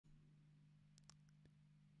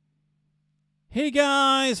Hey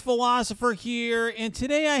guys, Philosopher here, and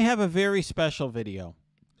today I have a very special video.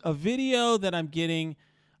 A video that I'm getting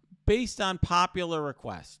based on popular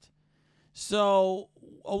request. So,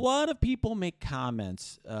 a lot of people make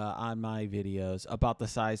comments on my videos about the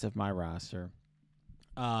size of my roster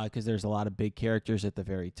because there's a lot of big characters at the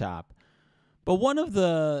very top. But one of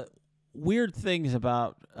the weird things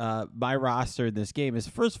about my roster in this game is,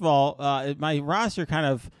 first of all, my roster kind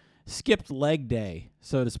of skipped leg day,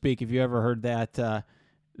 so to speak. If you ever heard that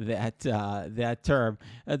term,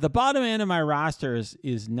 the bottom end of my roster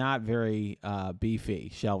is not very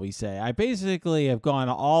beefy, shall we say. I basically have gone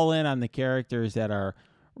all in on the characters that are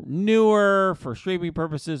newer for streaming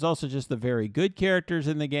purposes, also just the very good characters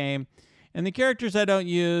in the game, and the characters I don't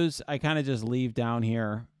use, I kind of just leave down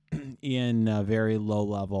here in a very low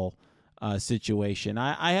level situation.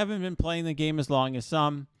 I haven't been playing the game as long as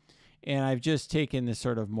some. And I've just taken this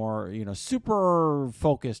sort of more, super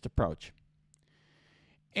focused approach.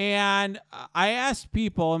 And I asked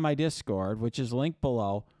people in my Discord, which is linked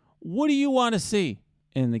below, what do you want to see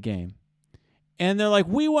in the game? And they're like,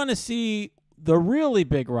 we want to see the really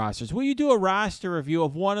big rosters. Will you do a roster review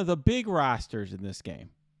of one of the big rosters in this game?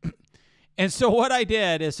 And so what I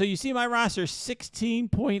did is, so you see my roster,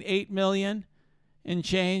 16.8 million and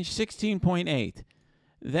change, 16.8.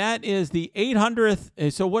 That is the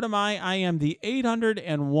 800th. So what am I? I am the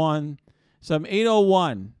 801. So I'm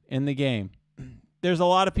 801 in the game. There's a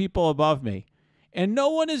lot of people above me. And no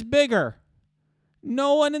one is bigger.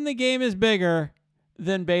 No one in the game is bigger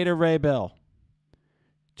than Beta Ray Bill.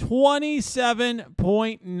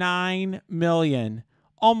 27.9 million.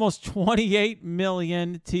 Almost 28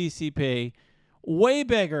 million TCP. Way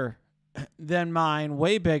bigger than mine.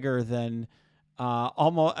 Way bigger than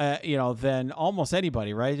than almost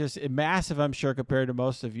anybody, right? Just massive, I'm sure, compared to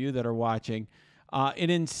most of you that are watching. An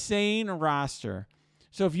insane roster.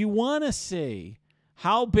 So if you want to see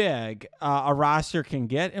how big a roster can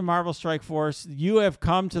get in Marvel Strike Force, you have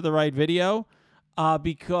come to the right video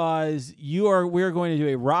because we're going to do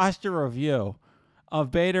a roster review of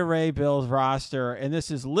Beta Ray Bill's roster, and this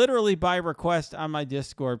is literally by request on my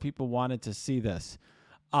Discord. People wanted to see this.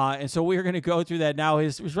 And so we're going to go through that now.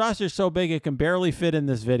 His roster is so big it can barely fit in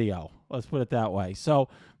this video. Let's put it that way. So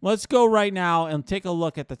let's go right now and take a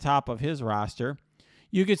look at the top of his roster.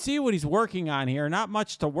 You can see what he's working on here. Not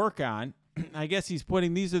much to work on. I guess these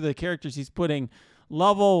are the characters he's putting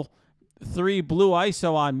level 3 blue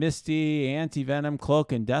ISO on: Misty, Anti-Venom,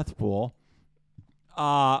 Cloak, and Deathpool.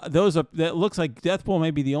 That looks like Deathpool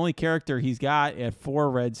may be the only character he's got at 4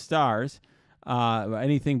 red stars.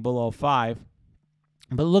 Anything below 5.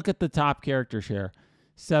 But look at the top characters here.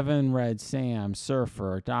 7 red, Sam,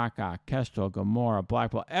 Surfer, Doc Ock, Kestrel, Gamora,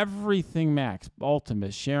 Black Bolt, everything max.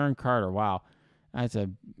 Ultimate, Sharon Carter. Wow. That's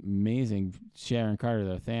amazing. Sharon Carter,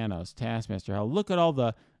 the Thanos, Taskmaster. Hell, look at all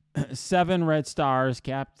the 7 red stars.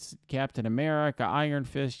 Captain America, Iron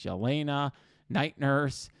Fist, Yelena, Night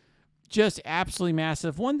Nurse. Just absolutely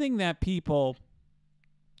massive. One thing that people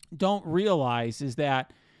don't realize is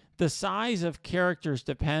that the size of characters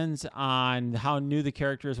depends on how new the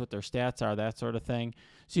character is, what their stats are, that sort of thing.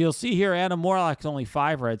 So you'll see here Adam Warlock's only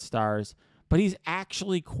 5 red stars, but he's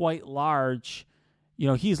actually quite large.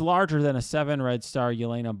 He's larger than a 7 red star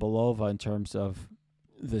Yelena Belova in terms of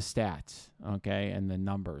the stats, okay, and the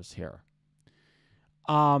numbers here.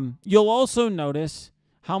 You'll also notice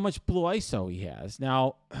how much blue ISO he has.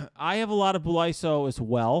 Now, I have a lot of blue ISO as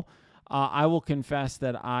well. I will confess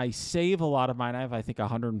that I save a lot of mine. I have, I think,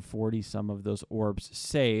 140 some of those orbs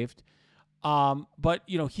saved. But,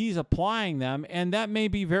 he's applying them, and that may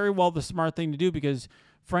be very well the smart thing to do because,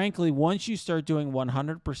 frankly, once you start doing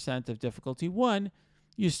 100% of difficulty 1,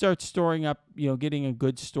 you start storing up, getting a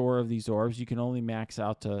good store of these orbs. You can only max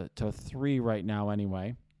out to 3 right now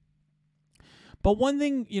anyway. But one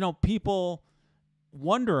thing, people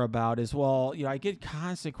wonder about is, well, I get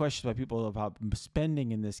constant questions by people about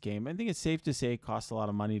spending in this game. I think it's safe to say it costs a lot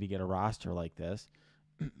of money to get a roster like this.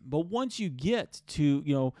 But once you get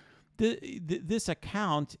to, this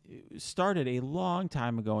account started a long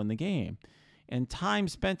time ago in the game. And time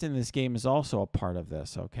spent in this game is also a part of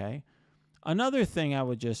this, okay? Another thing I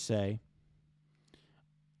would just say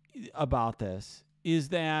about this is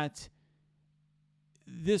that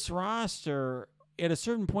this roster, at a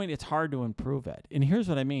certain point, it's hard to improve it. And here's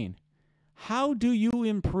what I mean. How do you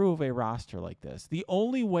improve a roster like this? The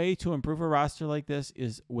only way to improve a roster like this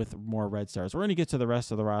is with more red stars. We're going to get to the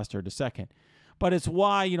rest of the roster in a second. But it's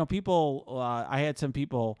why, people, I had some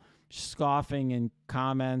people scoffing in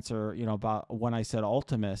comments or, about when I said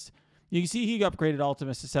Ultimus. You can see he upgraded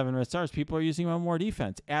Ultimus to 7 red stars. People are using him on more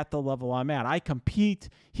defense at the level I'm at. I compete.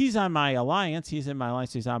 He's on my alliance. He's in my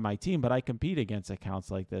alliance. He's on my team. But I compete against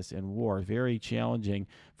accounts like this in war. Very challenging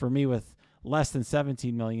for me with less than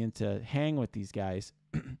 17 million to hang with these guys.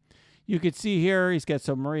 You could see here he's got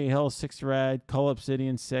some Maria Hill, 6 red, Cull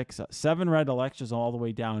Obsidian, 6, 7 red Electras all the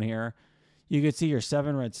way down here. You could see your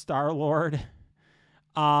 7 red Star-Lord.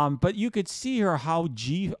 But you could see here how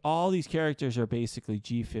all these characters are basically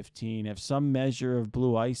G15, have some measure of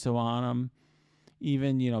blue ISO on them.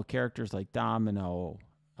 Even, characters like Domino.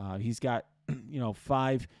 He's got,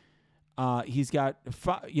 5. He's got,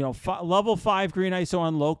 level 5 green ISO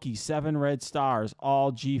on Loki, 7 red stars,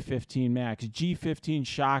 all G15 max. G15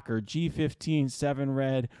 Shocker, G15 7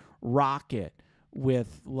 red Rocket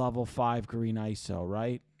with level 5 green ISO,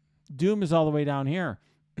 right? Doom is all the way down here.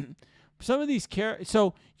 Some of these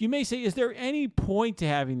so you may say, is there any point to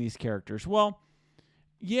having these characters? Well,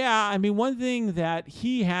 yeah, I mean, one thing that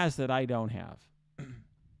he has that I don't have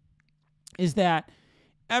is that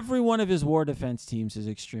every one of his war defense teams is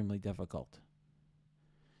extremely difficult.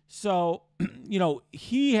 So,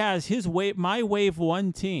 he has his my Wave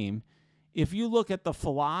 1 team. If you look at the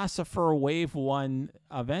Philosopher Wave 1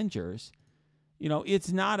 Avengers,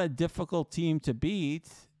 it's not a difficult team to beat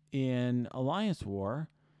in Alliance War.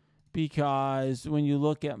 Because when you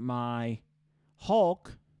look at my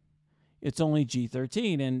Hulk, it's only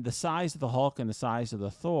G13. And the size of the Hulk and the size of the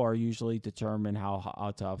Thor usually determine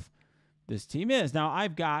how tough this team is. Now,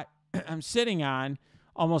 I'm sitting on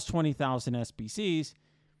almost 20,000 SBCs.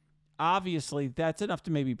 Obviously, that's enough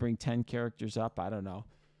to maybe bring 10 characters up. I don't know.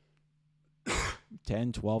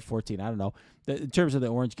 10, 12, 14, I don't know. In terms of the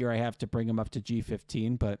orange gear, I have to bring him up to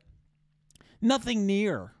G15. But nothing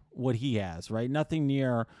near what he has, right? Nothing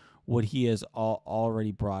near what he has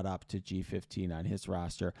already brought up to G15 on his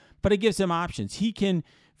roster. But it gives him options. He can,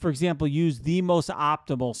 for example, use the most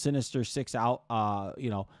optimal Sinister 6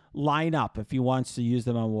 lineup if he wants to use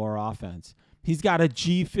them on war offense. He's got a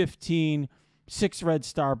G15 6 red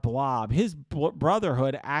star blob. His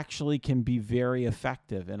Brotherhood actually can be very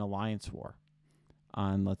effective in Alliance War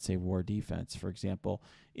on, let's say, war defense, for example,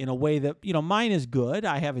 in a way that, mine is good.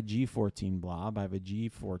 I have a G14 blob. I have a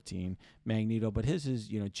G14 Magneto, but his is,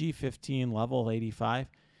 G15 level 85.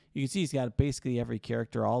 You can see he's got basically every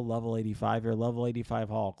character all level 85 here, level 85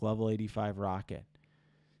 Hulk, level 85 Rocket.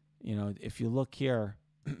 If you look here,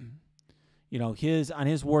 on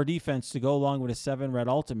his war defense to go along with a 7 red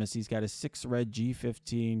Ultimus, he's got a 6 red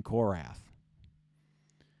G15 Korath.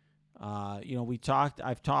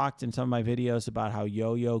 I've talked in some of my videos about how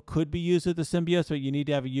Yo-Yo could be used with the symbiote, but you need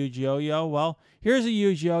to have a huge Yo-Yo. Well, here's a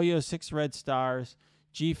huge Yo-Yo, 6 red stars,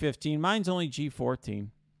 G15. Mine's only G14.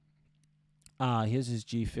 His is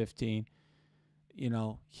G15.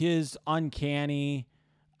 His uncanny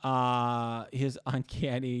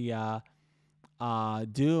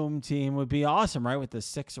Doom team would be awesome, right? With the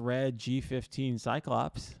 6 red G15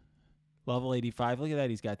 Cyclops, level 85. Look at that.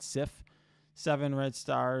 He's got Sif. 7 red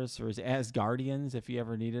stars for his Asgardians if you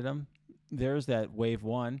ever needed them. There's that Wave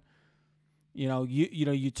 1.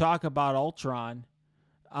 You talk about Ultron.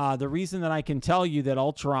 The reason that I can tell you that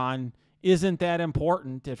Ultron isn't that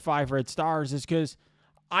important at 5 red stars is because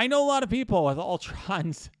I know a lot of people with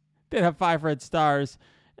Ultrons that have 5 red stars,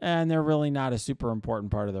 and they're really not a super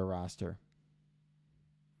important part of their roster.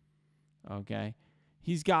 Okay?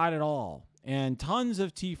 He's got it all. And tons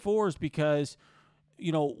of T4s because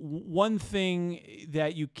one thing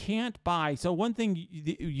that you can't buy. So one thing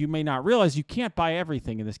you may not realize, you can't buy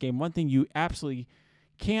everything in this game. One thing you absolutely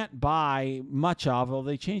can't buy much of, although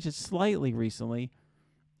they changed it slightly recently,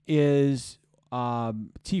 is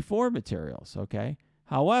T4 materials, okay?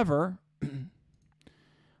 However,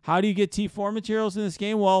 how do you get T4 materials in this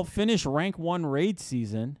game? Well, finish rank 1 raid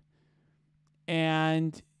season,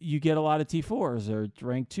 and you get a lot of T4s, or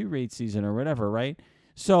rank 2 raid season, or whatever, right?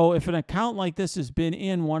 So if an account like this has been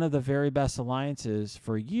in one of the very best alliances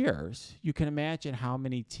for years, you can imagine how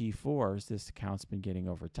many T4s this account's been getting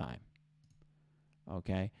over time.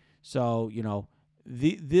 Okay? So,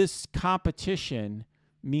 this competition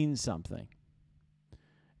means something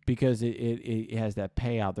because it has that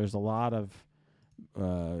payout. There's a lot of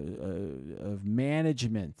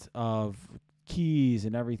management of keys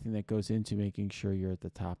and everything that goes into making sure you're at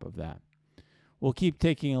the top of that. We'll keep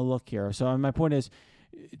taking a look here. So my point is,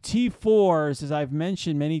 T4s, as I've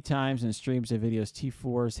mentioned many times in streams and videos,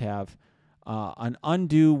 T4s have an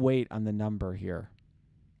undue weight on the number here.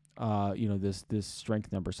 This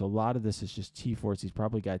strength number. So a lot of this is just T4s. He's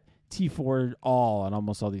probably got T4 all on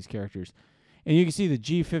almost all these characters. And you can see the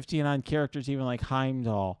G15 on characters even like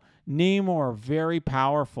Heimdall. Namor, very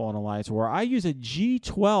powerful in Alliance War. I use a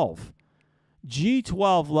G12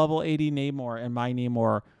 G12 level 80 Namor, and my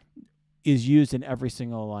Namor is used in every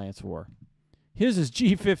single Alliance war. His is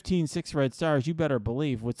G15, 6 red stars. You better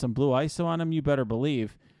believe, with some blue ISO on him, you better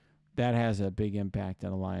believe that has a big impact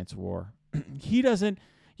on Alliance war. He doesn't,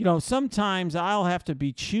 sometimes I'll have to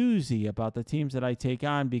be choosy about the teams that I take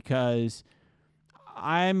on because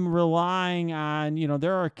I'm relying on,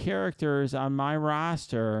 there are characters on my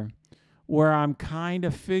roster where I'm kind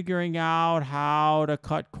of figuring out how to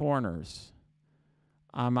cut corners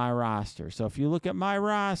on my roster. So if you look at my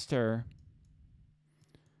roster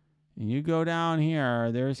and you go down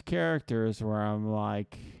here, there's characters where I'm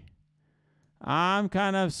like, I'm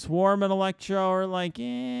kind of swarming Electro or like,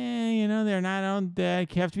 they're not on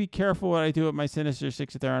deck. You have to be careful what I do with my Sinister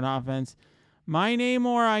Six if they're on offense. My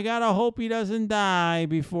Namor, I got to hope he doesn't die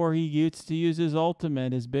before he gets to use his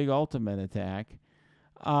ultimate, his big ultimate attack.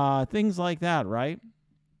 Things like that, right?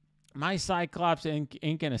 My Cyclops ain't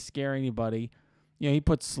going to scare anybody. He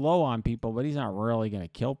puts slow on people, but he's not really going to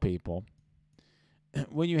kill people.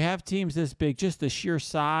 When you have teams this big, just the sheer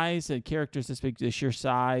size and characters this big, the sheer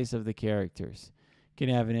size of the characters can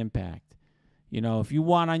have an impact. If you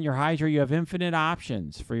want on your Hydra, you have infinite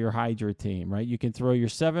options for your Hydra team, right? You can throw your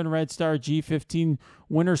 7 red star G15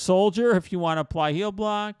 Winter Soldier if you want to apply heal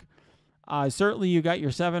block. Certainly, you got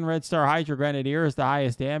your 7 red star Hydra Grenadier is the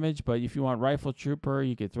highest damage, but if you want Rifle Trooper,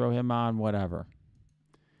 you could throw him on, whatever.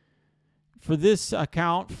 For this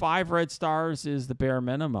account, 5 red stars is the bare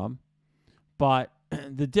minimum, but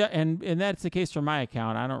and that's the case for my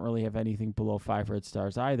account. I don't really have anything below 5 red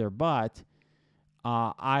stars either, but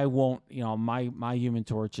I won't, my Human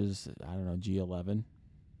Torch is, I don't know, G11.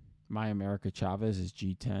 My America Chavez is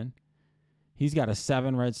G10. He's got a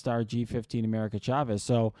 7 red star G15 America Chavez.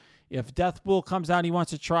 So if Deathpool comes out and he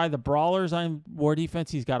wants to try the Brawlers on War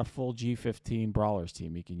Defense, he's got a full G15 Brawlers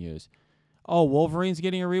team he can use. Oh, Wolverine's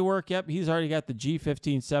getting a rework? Yep, he's already got the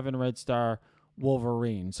G15 7 red star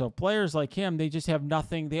Wolverine. So players like him, they just have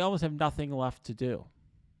nothing. They almost have nothing left to do.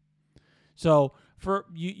 So for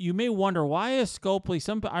you may wonder, why is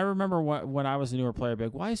Scopely, I remember when I was a newer player,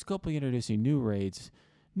 why is Scopely introducing new raids,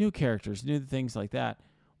 new characters, new things like that?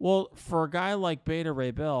 Well, for a guy like Beta Ray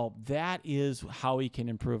Bill, that is how he can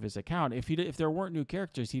improve his account. If there weren't new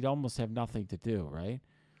characters, he'd almost have nothing to do, right?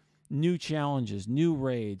 New challenges, new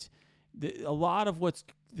raids. A lot of what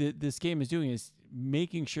this game is doing is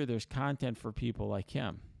making sure there's content for people like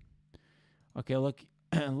him. Okay, look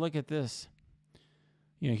at this.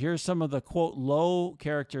 Here's some of the, quote, low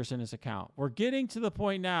characters in his account. We're getting to the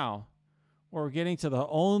point now where we're getting to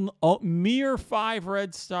the mere 5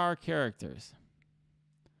 red star characters.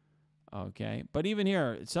 Okay, but even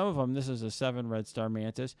here, some of them, this is a 7 red star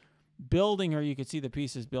Mantis. Building her, you can see the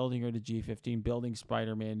pieces building her to G15, building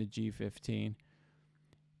Spider-Man to G15.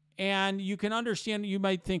 And you can understand, you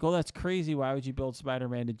might think, well, that's crazy. Why would you build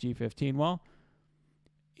Spider-Man to G15? Well,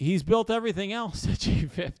 he's built everything else to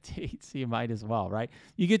G15, so you might as well, right?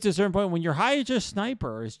 You get to a certain point when your Hydra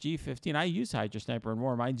Sniper is G15. I use Hydra Sniper in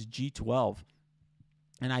war. Mine's G12,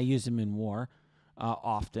 and I use him in war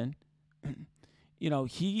often.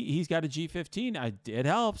 He's got a G15. It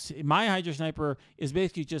helps. My Hydra Sniper is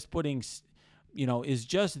basically just putting, is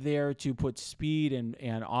just there to put speed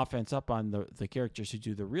and offense up on the characters who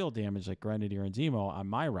do the real damage, like Grenadier and Zemo on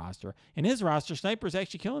my roster. In his roster, Sniper's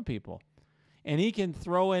actually killing people. And he can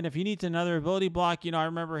throw in, if he needs another ability block, I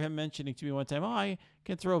remember him mentioning to me one time, I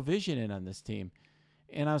can throw Vision in on this team.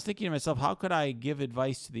 And I was thinking to myself, how could I give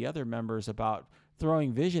advice to the other members about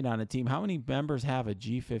throwing Vision on a team? How many members have a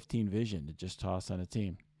G15 Vision to just toss on a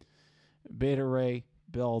team? Beta Ray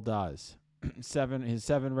Bill does. His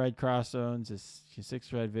 7 red crossbones, his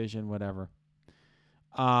 6 red Vision, whatever.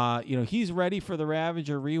 He's ready for the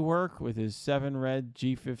Ravager rework with his 7 red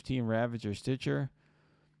G15 Ravager Stitcher.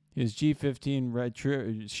 His G15 red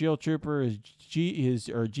Shield Trooper, his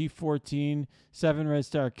G14 7 red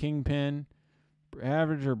star Kingpin,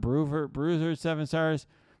 Ravager Bruiser 7 stars.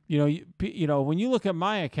 When you look at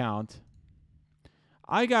my account,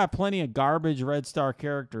 I got plenty of garbage red star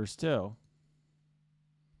characters too.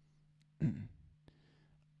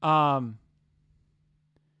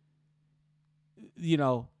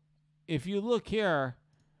 If you look here,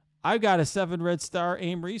 I've got a 7 red star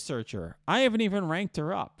AIM researcher. I haven't even ranked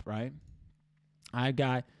her up, right? I've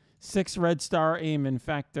got 6 red star AIM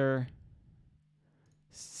infector,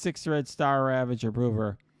 6 red star Ravager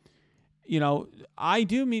Brewer. I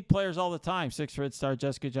do meet players all the time, 6 red star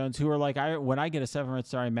Jessica Jones, who are like, when I get a 7 red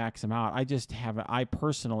star, I max them out. I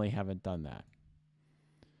personally haven't done that.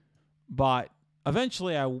 But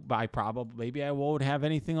eventually, maybe I won't have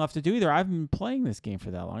anything left to do either. I've been playing this game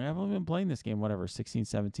for that long. I've only been playing this game, 16,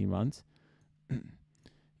 17 months.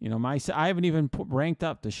 You know, I haven't even ranked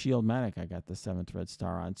up the Shield Medic. I got the 7th red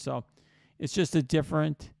star on. So it's just this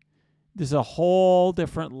is a whole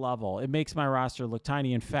different level. It makes my roster look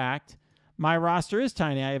tiny. In fact, my roster is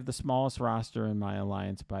tiny. I have the smallest roster in my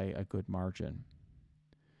alliance by a good margin.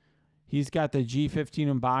 He's got the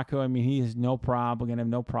G15 M'Baku. I mean, he has no problem. Going to have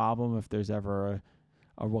no problem if there's ever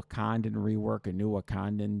a Wakandan rework, a new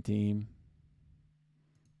Wakandan team.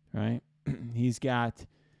 Right? He's got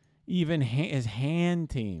even his hand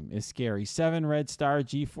team is scary. 7 red star,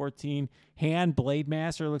 G14. Hand Blade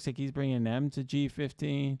Master. Looks like he's bringing them to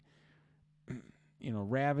G15. You know,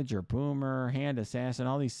 Ravager, Boomer, Hand Assassin,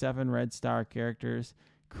 all these 7 red star characters.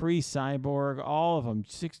 Kree Cyborg, all of them.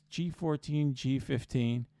 6 G14,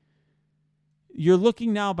 G15. You're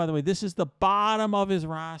looking now, by the way, this is the bottom of his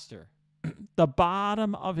roster. The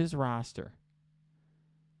bottom of his roster.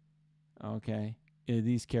 Okay.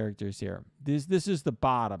 These characters here. This is the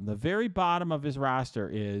bottom. The very bottom of his roster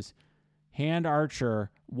is Hand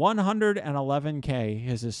Archer. 111K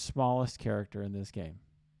is his smallest character in this game.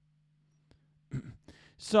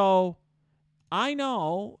 So I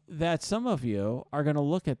know that some of you are going to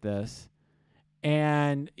look at this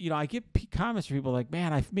and, you know, I get comments from people like,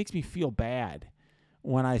 man, it makes me feel bad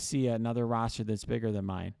when I see another roster that's bigger than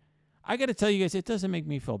mine. I got to tell you guys, it doesn't make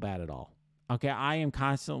me feel bad at all. Okay, I'm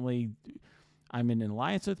in an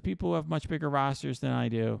alliance with people who have much bigger rosters than I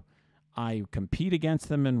do. I compete against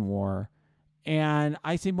them in war. And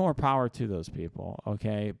I say more power to those people,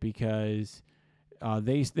 okay, because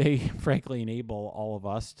they frankly enable all of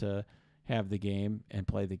us to have the game and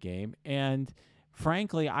play the game. And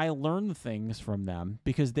frankly, I learn things from them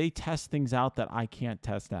because they test things out that I can't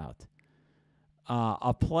test out.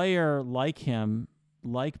 A player like him,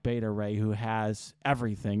 like Beta Ray, who has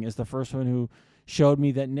everything, is the first one who showed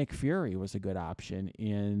me that Nick Fury was a good option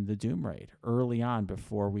in the Doom Raid early on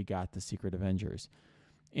before we got the Secret Avengers.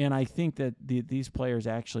 And I think that these players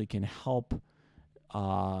actually can help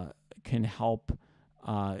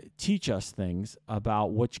teach us things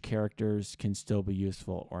about which characters can still be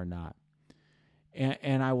useful or not.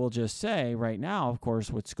 And I will just say right now, of course,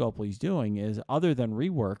 what Scopely's doing is, other than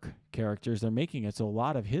rework characters, they're making it so a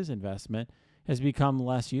lot of his investment has become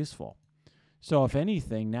less useful. So if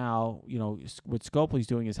anything now, you know, what Scopely's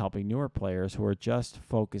doing is helping newer players who are just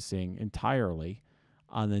focusing entirely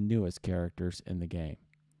on the newest characters in the game.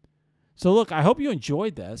 So look, I hope you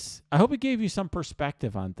enjoyed this. I hope it gave you some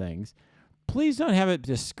perspective on things. Please don't have it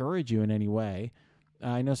discourage you in any way.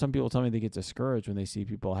 I know some people tell me they get discouraged when they see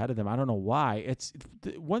people ahead of them. I don't know why.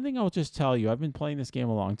 One thing I'll just tell you, I've been playing this game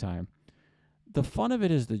a long time. The fun of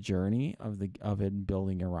it is the journey of it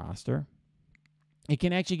building your roster. It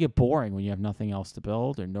can actually get boring when you have nothing else to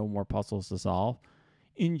build or no more puzzles to solve.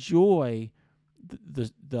 Enjoy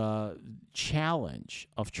the challenge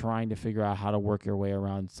of trying to figure out how to work your way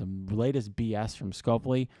around some latest BS from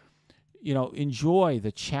Scopely. You know, enjoy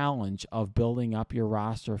the challenge of building up your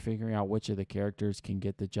roster, figuring out which of the characters can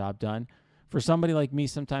get the job done. For somebody like me,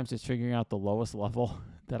 sometimes it's figuring out the lowest level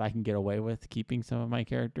that I can get away with keeping some of my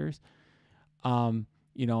characters. You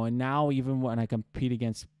know, and now even when I compete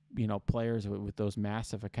against, you know, players with those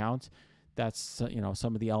massive accounts, that's, you know,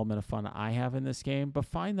 some of the element of fun I have in this game. But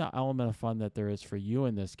find the element of fun that there is for you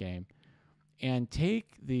in this game and take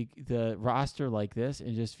the roster like this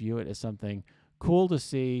and just view it as something cool to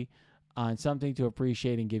see, and something to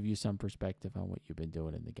appreciate and give you some perspective on what you've been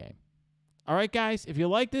doing in the game. All right, guys, if you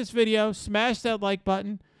like this video, smash that like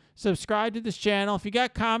button, subscribe to this channel. If you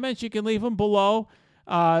got comments, you can leave them below,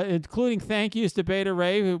 including thank yous to Beta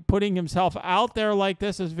Ray, who putting himself out there like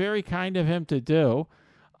this is very kind of him to do.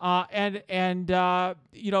 You know,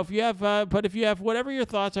 if you have whatever your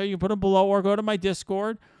thoughts are, you can put them below or go to my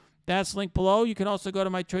Discord. That's linked below. You can also go to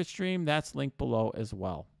my Twitch stream. That's linked below as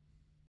well.